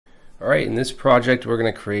Alright, in this project we're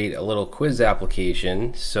going to create a little quiz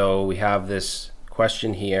application. So we have this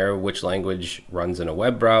question here, which language runs in a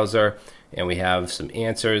web browser, and we have some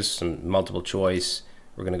answers, some multiple choice.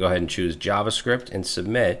 We're going to go ahead and choose JavaScript and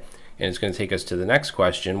submit, and it's going to take us to the next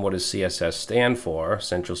question. What does CSS stand for?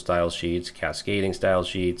 Central style sheets, cascading style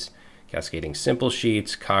sheets, cascading simple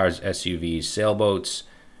sheets, cars, SUVs, sailboats.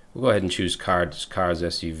 We'll go ahead and choose cars,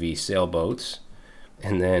 SUV, sailboats.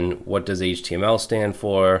 And then what does HTML stand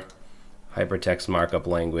for? Hypertext markup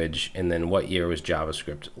language. And then what year was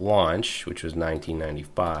JavaScript launched, which was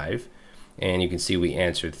 1995. And you can see we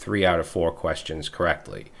answered 3 out of 4 questions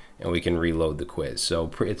correctly, and we can reload the quiz. So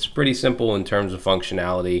it's pretty simple in terms of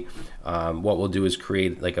functionality. What we'll do is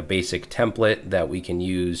create like a basic template that we can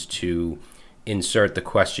use to insert the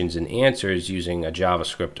questions and answers using a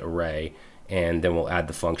JavaScript array, and then we'll add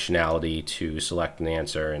the functionality to select an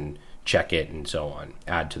answer and check it and so on,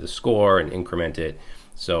 add to the score and increment it.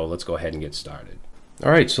 So let's go ahead and get started.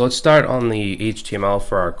 Alright, so let's start on the HTML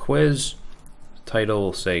for our quiz. Title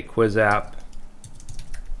will say quiz app.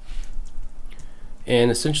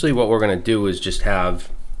 And essentially what we're going to do is just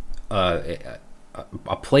have a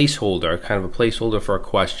placeholder, kind of a placeholder for a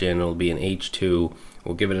question. It'll be an H2,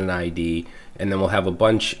 we'll give it an ID, and then we'll have a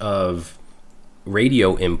bunch of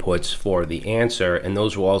radio inputs for the answer, and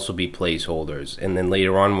those will also be placeholders. And then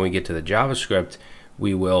later on when we get to the JavaScript,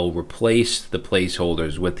 we will replace the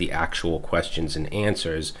placeholders with the actual questions and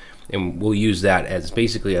answers, and we'll use that as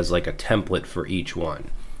basically as like a template for each one,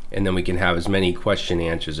 and then we can have as many question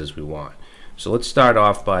answers as we want. So let's start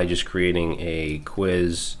off by just creating a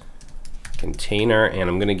quiz container, and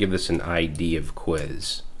I'm going to give this an ID of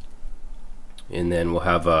quiz, and then we'll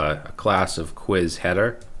have a class of quiz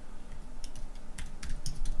header.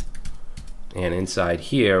 And inside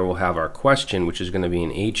here we'll have our question, which is going to be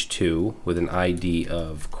an H2 with an ID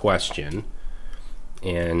of question.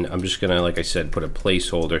 And I'm just going to, like I said, put a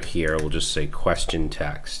placeholder here. We'll just say question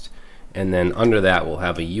text. And then under that we'll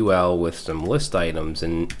have a UL with some list items,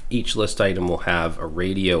 and each list item will have a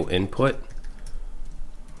radio input,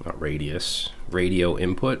 not radius, radio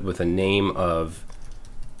input with a name of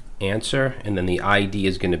answer, and then the ID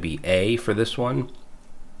is going to be A for this one.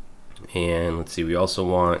 And let's see, we also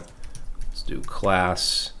want, let's do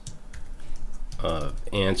class of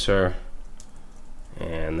answer,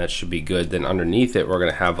 and that should be good. Then underneath it we're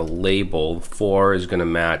going to have a label. 4 is going to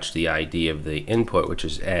match the ID of the input, which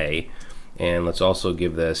is A, and let's also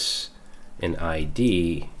give this an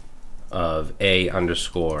ID of A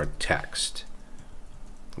underscore text,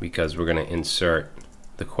 because we're going to insert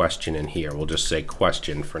the question in here. We'll just say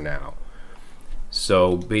question for now.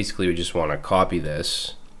 So basically we just want to copy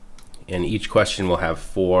this, and each question will have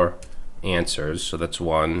 4 answers, so that's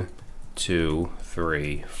 1, 2,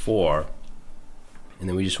 3, 4, and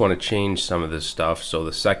then we just want to change some of this stuff. So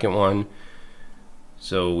the second one,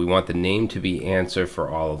 so we want the name to be answer for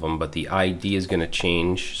all of them, but the ID is going to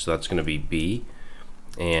change, so that's going to be B,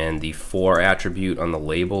 and the 4 attribute on the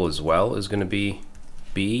label as well is going to be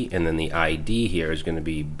B, and then the ID here is going to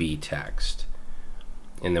be B text.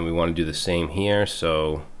 And then we want to do the same here,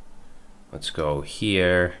 so let's go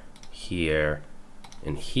here, here,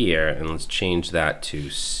 and here, and let's change that to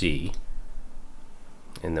C,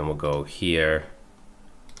 and then we'll go here,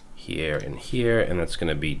 here, and here, and that's going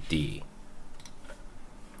to be D.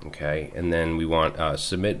 Okay, and then we want a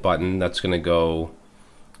submit button. That's going to go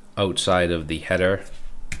outside of the header,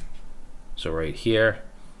 so right here,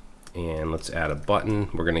 and let's add a button.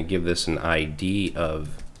 We're going to give this an ID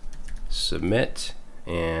of submit,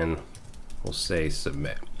 and we'll say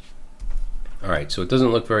submit. Alright, so it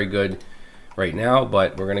doesn't look very good right now,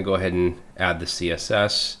 but we're going to go ahead and add the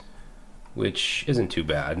CSS, which isn't too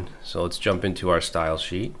bad. So let's jump into our style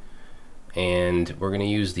sheet, and we're going to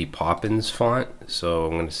use the Poppins font. So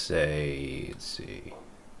I'm going to say, let's see,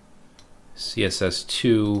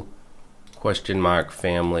 CSS2 question mark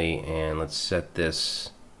family, and let's set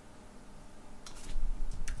this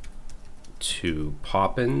to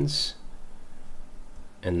Poppins,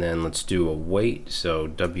 and then let's do a weight, so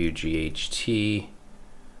WGHT,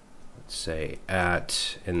 let's say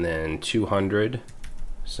at, and then 200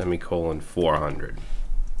 semicolon 400.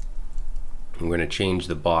 I'm going to change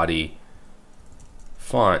the body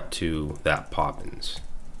font to that Poppins.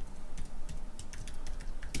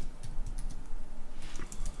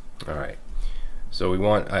 Alright, so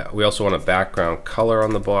we also want a background color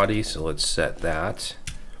on the body, so let's set that.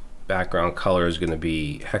 Background color is going to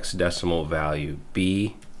be hexadecimal value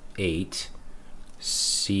B8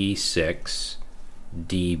 C6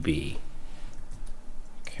 DB.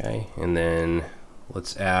 Okay, and then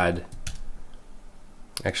let's add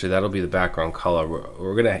Actually, that'll be the background color.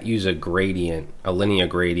 We're going to use a gradient, a linear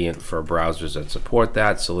gradient for browsers that support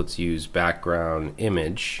that. So let's use background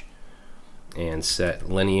image and set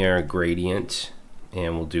linear gradient,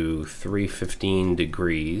 and we'll do 315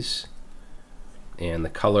 degrees. And the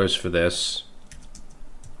colors for this,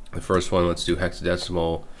 the first one, let's do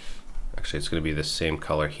hexadecimal. Actually, it's going to be the same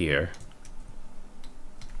color here.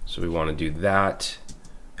 So we want to do that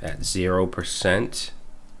at 0%,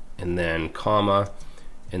 and then comma,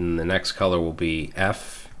 and the next color will be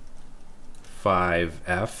F5F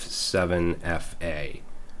 7FA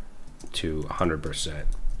to 100%.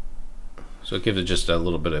 So it gives it just a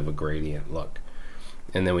little bit of a gradient look.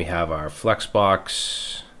 And then we have our flex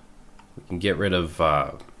box. We can get rid of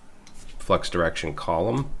flex direction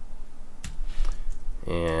column.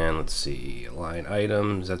 And let's see, align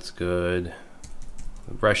items, that's good.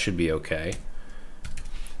 The rest should be okay.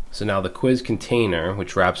 So now the quiz container,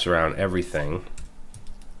 which wraps around everything,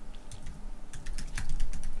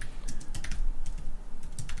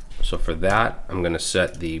 so for that, I'm going to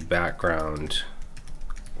set the background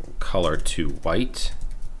color to white.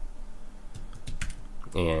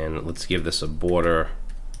 And let's give this a border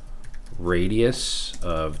radius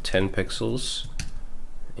of 10 pixels.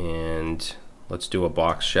 And let's do a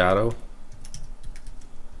box shadow.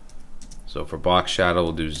 So for box shadow,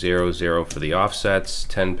 we'll do 0, 0 for the offsets,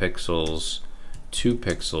 10 pixels, 2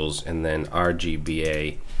 pixels, and then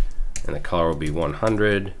RGBA. And the color will be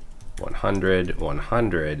 100. 100,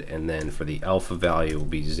 100, and then for the alpha value will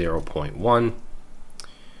be 0.1.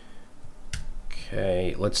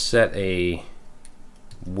 Okay, let's set a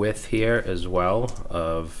width here as well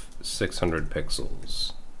of 600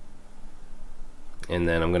 pixels. And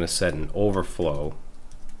then I'm going to set an overflow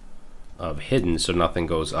of hidden so nothing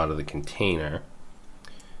goes out of the container.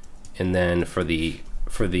 And then for the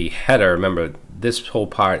header, remember this whole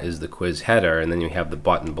part is the quiz header, and then you have the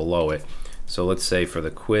button below it. So let's say for the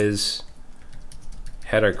quiz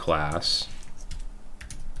header class,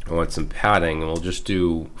 I want some padding, and we'll just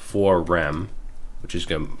do 4 rem, which is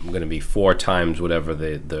going to be 4 times whatever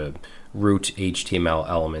the root HTML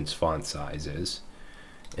elements font size is.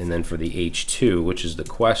 And then for the H2, which is the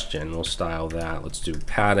question, we'll style that. Let's do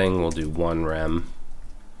padding, we'll do 1 rem.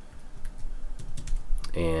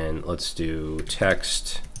 And let's do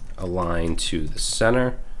text align to the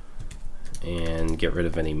center and get rid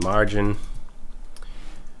of any margin.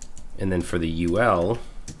 And then for the UL,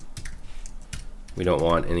 we don't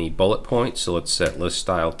want any bullet points, so let's set list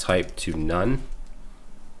style type to none.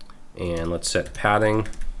 And let's set padding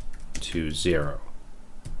to 0.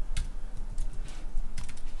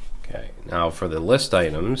 Okay, now for the list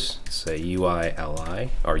items, say UILI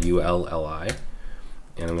or ULLI,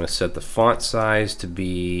 and I'm going to set the font size to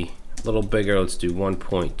be a little bigger. Let's do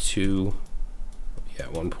 1.2,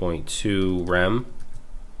 1.2 rem.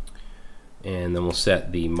 And then we'll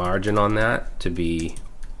set the margin on that to be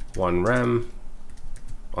 1 rem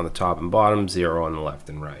on the top and bottom, 0 on the left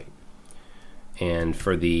and right. And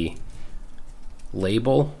for the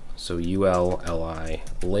label, so ULLI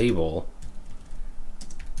label,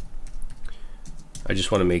 I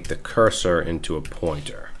just want to make the cursor into a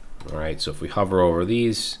pointer. All right, so if we hover over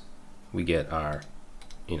these, we get our,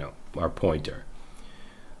 our pointer.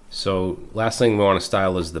 So last thing we want to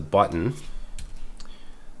style is the button.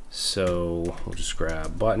 So we'll just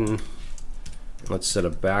grab button. Let's set a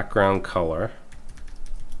background color,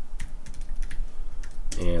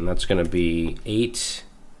 and that's going to be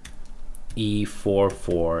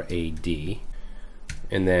 8E44AD.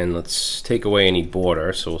 And then let's take away any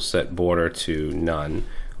border, so we'll set border to none.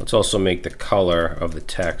 Let's also make the color of the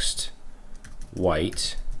text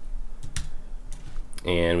white.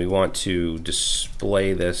 And we want to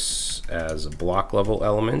display this as a block level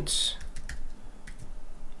element.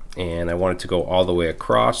 And I want it to go all the way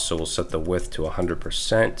across, so we'll set the width to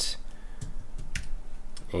 100%.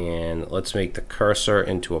 And let's make the cursor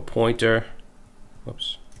into a pointer.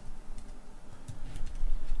 Whoops.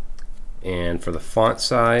 And for the font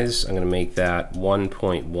size, I'm going to make that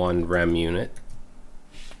 1.1 rem unit.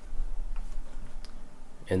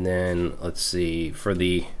 And then let's see, for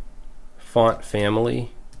the font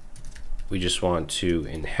family, we just want to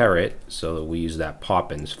inherit, so that we use that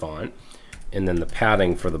Poppins font. And then the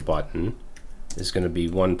padding for the button is going to be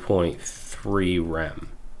 1.3 rem.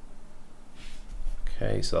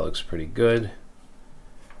 Okay, so that looks pretty good.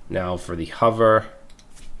 Now for the hover,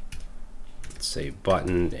 let's say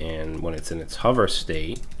button, and when it's in its hover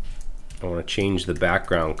state, I want to change the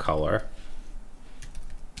background color.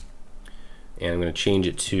 And I'm going to change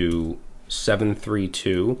it to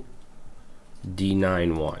 732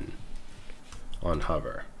 D91 on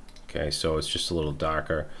hover. Okay, so it's just a little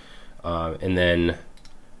darker. And then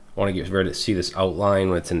want to get rid of, see this outline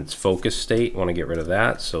when it's in its focus state. I want to get rid of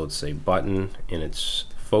that. So let's say button in its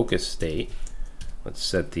focus state. Let's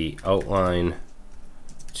set the outline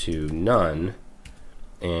to none.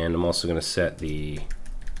 And I'm also going to set the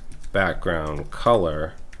background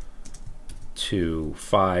color to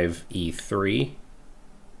 5E3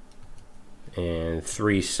 and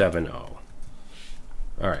 370. All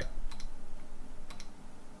right.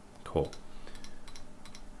 Cool.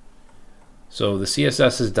 So the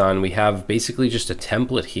CSS is done. We have basically just a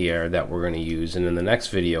template here that we're going to use, and in the next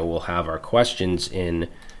video we'll have our questions in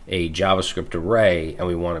a JavaScript array, and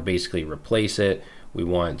we want to basically replace it. We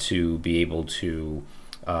want to be able to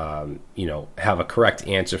have a correct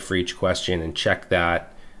answer for each question and check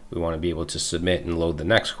that. We want to be able to submit and load the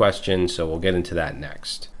next question, so we'll get into that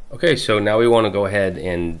next. Okay, so now we want to go ahead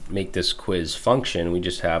and make this quiz function. We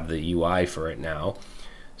just have the UI for it now.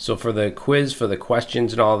 So for the quiz, for the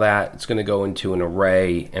questions and all that, it's going to go into an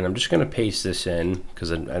array, and I'm just going to paste this in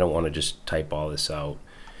because I don't want to just type all this out.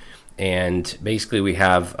 And basically we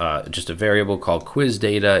have just a variable called quiz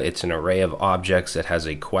data. It's an array of objects that has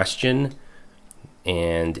a question,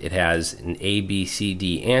 and it has an A, B, C,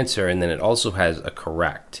 D answer, and then it also has a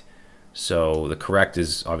correct. So the correct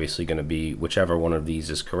is obviously going to be whichever one of these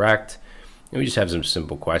is correct. And we just have some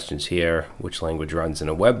simple questions here. Which language runs in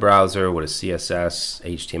a web browser? What does CSS,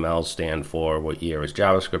 HTML stand for? What year was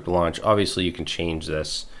JavaScript launched? Obviously you can change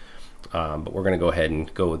this, but we're going to go ahead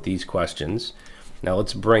and go with these questions. Now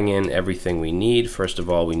let's bring in everything we need. First of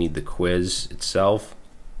all, we need the quiz itself,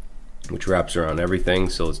 which wraps around everything.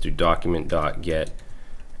 So let's do document.get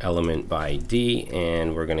element by ID,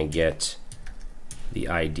 and we're going to get the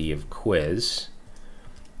ID of quiz.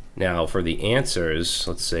 Now for the answers,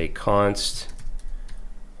 let's say const,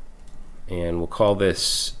 and we'll call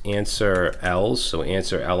this answer L's, so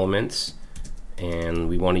answer elements, and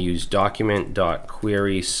we want to use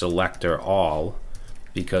document.query selector all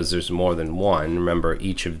because there's more than one. Remember,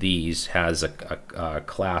 each of these has a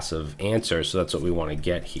class of answer, so that's what we want to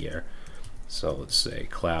get here. So let's say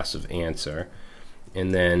class of answer,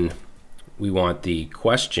 and then we want the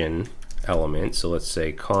question element, so let's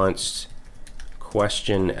say const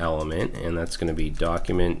question element, and that's going to be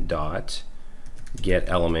document dot get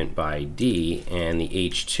element by ID, and the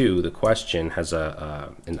H2, the question, has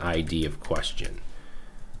an ID of question.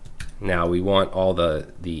 Now we want all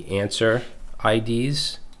the answer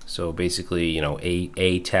IDs, so basically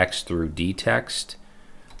A text through D text.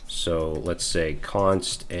 So let's say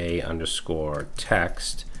const A underscore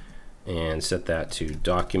text and set that to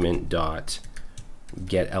document dot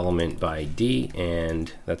get element by ID,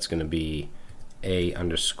 and that's going to be A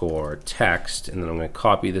underscore text, and then I'm going to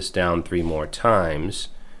copy this down 3 more times.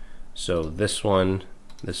 So this one,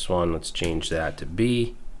 let's change that to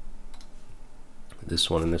B. This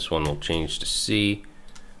one and this one will change to C.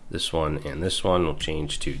 This one and this one will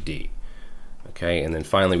change to D. Okay, and then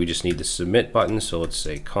finally we just need the submit button, so let's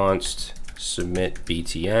say const submit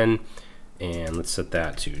btn, and let's set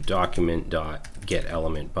that to document dot get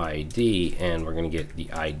element by ID, and we're going to get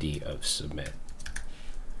the ID of submit.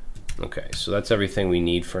 Okay, so that's everything we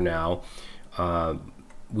need for now.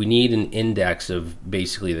 We need an index of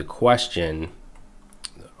basically the question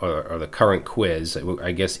or the current quiz.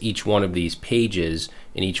 I guess each one of these pages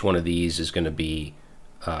and each one of these is going to be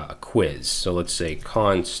a quiz. So let's say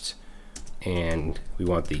const, and we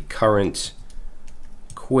want the current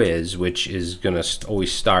quiz, which is going to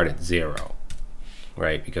always start at 0,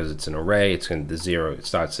 right? Because it's an array, it's going to it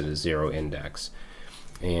starts at a 0 index.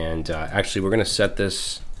 And actually, we're going to set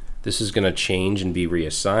this. This is going to change and be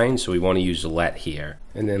reassigned, so we want to use let here.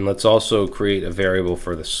 And then let's also create a variable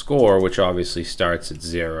for the score, which obviously starts at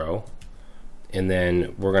 0. And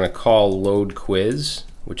then we're going to call load quiz,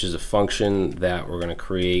 which is a function that we're going to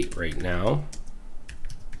create right now.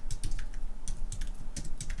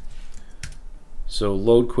 So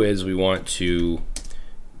load quiz, we want to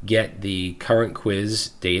get the current quiz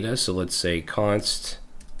data. So let's say const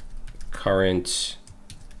current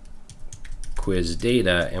quiz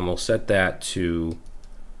data, and we'll set that to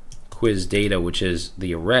quiz data, which is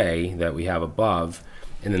the array that we have above,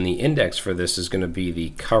 and then the index for this is going to be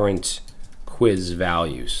the current quiz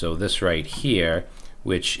value, so this right here,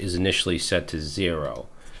 which is initially set to 0.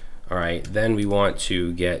 All right, then we want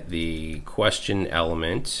to get the question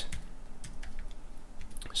element,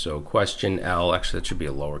 so question L, actually that should be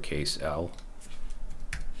a lowercase l.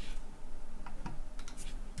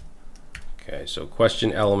 Okay, so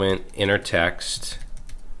question element inner text,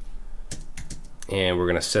 and we're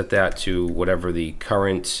going to set that to whatever the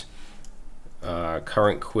current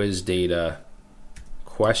quiz data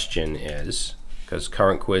question is, because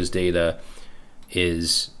current quiz data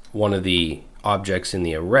is one of the objects in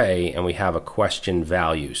the array, and we have a question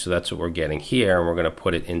value. So that's what we're getting here, and we're going to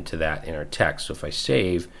put it into that inner text. So if I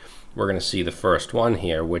save, we're going to see the first one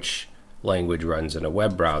here, which language runs in a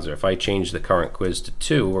web browser. If I change the current quiz to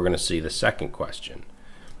 2, we're going to see the second question.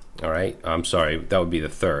 All right, I'm sorry, that would be the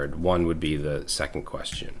third. 1 would be the second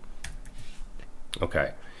question.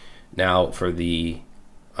 Okay, now for the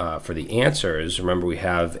answers, remember we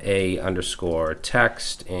have a underscore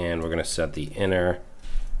text, and we're going to set the inner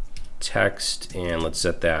text, and let's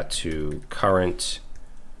set that to current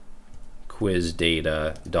quiz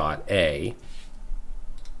data dot a,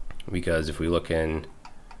 because if we look in,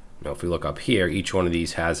 if we look up here, each one of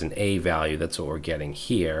these has an a value. That's what we're getting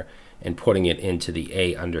here, and putting it into the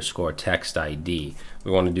a underscore text ID.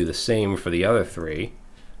 We want to do the same for the other 3,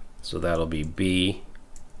 so that'll be b,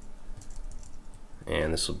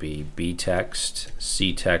 and this will be b text.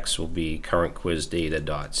 C text will be current quiz data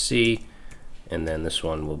dot c, and then this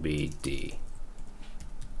one will be D.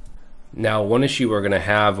 Now, one issue we're going to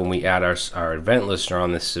have when we add our event listener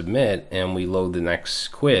on the submit and we load the next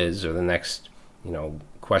quiz or the next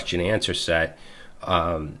question answer set,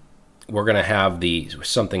 we're going to have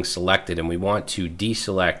something selected, and we want to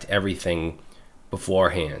deselect everything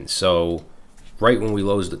beforehand. So right when we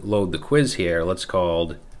load the quiz here, let's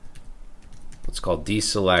call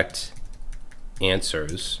deselect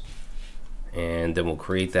answers. And then we'll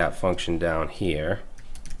create that function down here.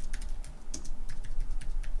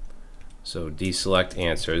 So deselect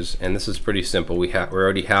answers, and this is pretty simple. We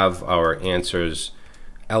already have our answers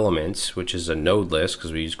elements, which is a node list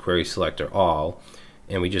because we use query selector all,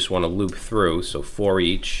 and we just want to loop through. So for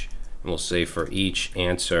each, and we'll say for each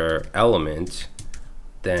answer element,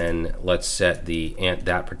 then let's set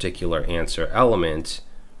that particular answer element.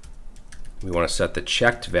 We want to set the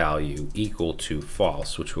checked value equal to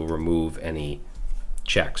false, which will remove any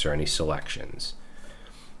checks or any selections.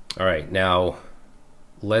 All right, now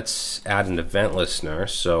let's add an event listener.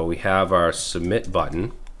 So we have our submit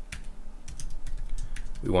button.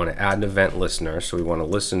 We want to add an event listener, so we want to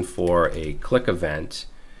listen for a click event,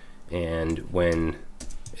 and when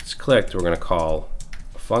it's clicked, we're going to call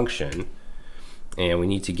a function. And we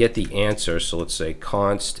need to get the answer, so let's say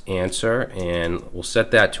const answer, and we'll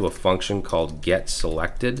set that to a function called get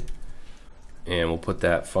selected, and we'll put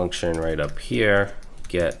that function right up here,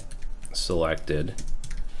 get selected,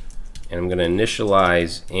 and I'm going to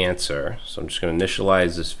initialize answer. So I'm just going to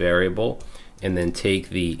initialize this variable and then take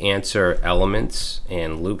the answer elements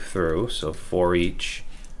and loop through. So for each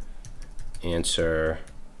answer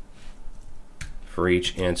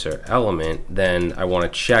element, then I want to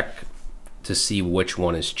check to see which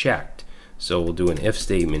one is checked. So we'll do an if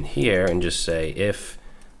statement here and just say if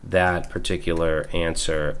that particular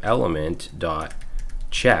answer element dot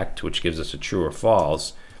checked, which gives us a true or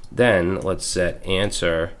false, then let's set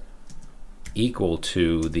answer equal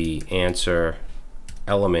to the answer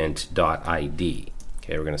element dot ID.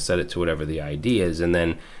 Okay, we're going to set it to whatever the ID is, and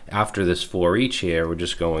then after this for each here, we're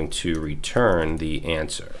just going to return the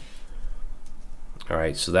answer. All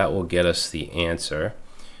right, so that will get us the answer.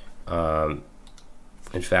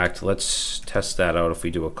 In fact, let's test that out if we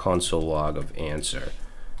do a console log of answer.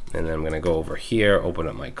 And then I'm going to go over here, open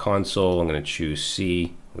up my console. I'm going to choose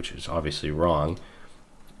C, which is obviously wrong,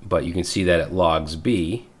 but you can see that it logs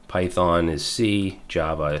B. Python is C,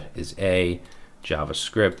 Java is A,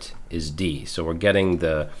 JavaScript is D. So we're getting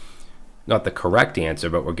not the correct answer,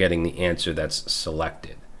 but we're getting the answer that's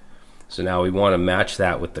selected. So now we want to match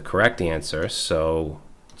that with the correct answer. So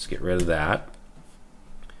let's get rid of that.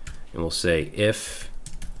 And we'll say if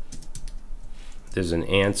there's an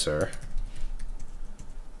answer,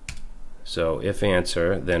 so if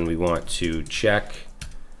answer, then we want to check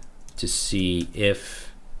to see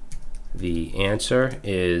if the answer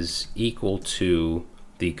is equal to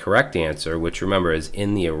the correct answer, which remember is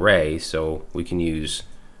in the array, so we can use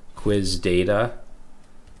quiz data,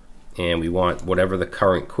 and we want whatever the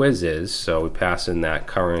current quiz is, so we pass in that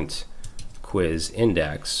current quiz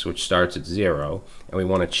index, which starts at 0, and we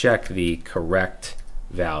want to check the correct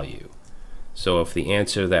value. So if the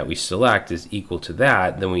answer that we select is equal to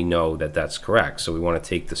that, then we know that that's correct. So we want to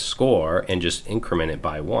take the score and just increment it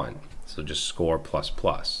by 1. So just score plus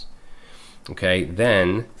plus. Okay,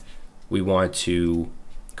 then we want to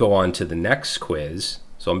go on to the next quiz.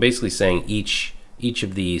 So I'm basically saying each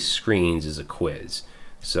of these screens is a quiz.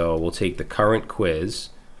 So we'll take the current quiz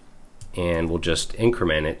and we'll just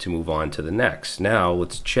increment it to move on to the next. Now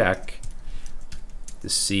let's check to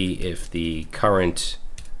see if the current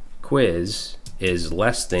quiz is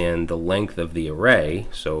less than the length of the array.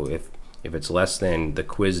 So if it's less than the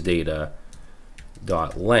quiz data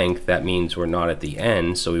dot length, that means we're not at the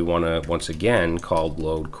end, so we want to once again call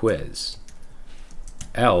load quiz.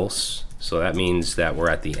 else, so that means that we're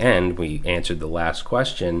at the end, we answered the last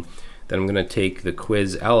question, then I'm going to take the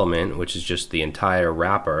quiz element, which is just the entire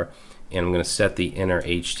wrapper, and I'm going to set the inner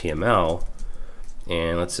HTML,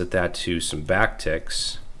 and let's set that to some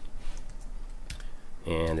backticks.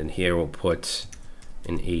 And in here we'll put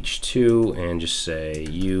an H2 and just say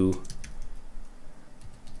you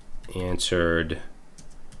answered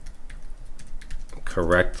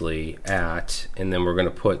correctly at, and then we're going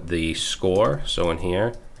to put the score, so in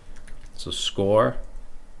here, so score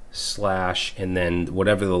slash, and then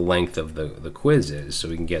whatever the length of the quiz is, so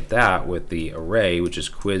we can get that with the array, which is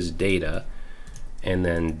quiz data, and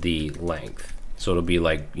then the length, so it'll be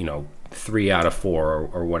like, you know, 3 out of 4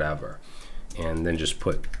 or whatever, and then just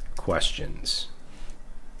put questions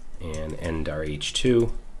and end our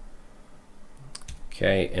H2.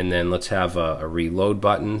 Okay, and then let's have a reload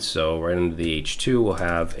button. So right under the H2 we'll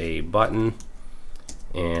have a button,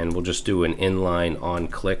 and we'll just do an inline on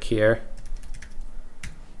click here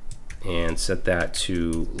and set that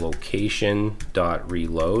to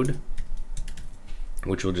location.reload,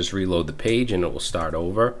 which will just reload the page and it will start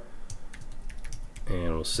over,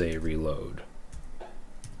 and we'll say reload.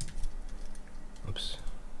 Oops.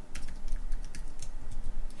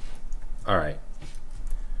 All right.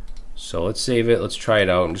 So let's save it, let's try it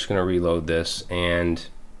out. I'm just going to reload this, and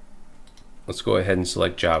let's go ahead and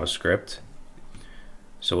select JavaScript.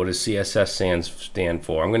 So what does CSS stand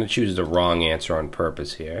for? I'm going to choose the wrong answer on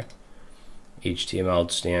purpose here.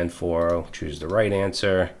 HTML stand for, I'll choose the right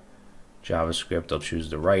answer. JavaScript, I'll choose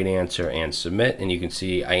the right answer and submit, and you can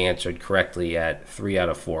see I answered correctly at 3 out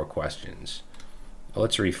of 4 questions.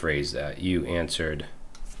 Let's rephrase that. You answered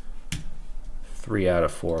 3 out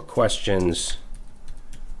of 4 questions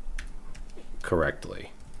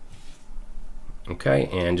correctly. Okay,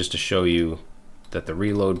 and just to show you that the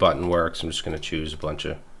reload button works, I'm just going to choose a bunch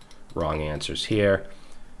of wrong answers here,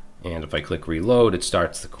 and if I click reload, it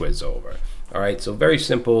starts the quiz over. All right, so very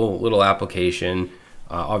simple little application.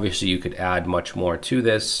 Obviously you could add much more to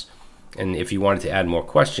this, and if you wanted to add more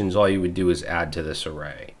questions, all you would do is add to this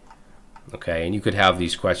array. Okay, and you could have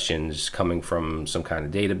these questions coming from some kind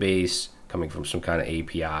of database, coming from some kind of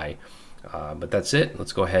API. But that's it.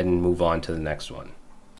 Let's go ahead and move on to the next one.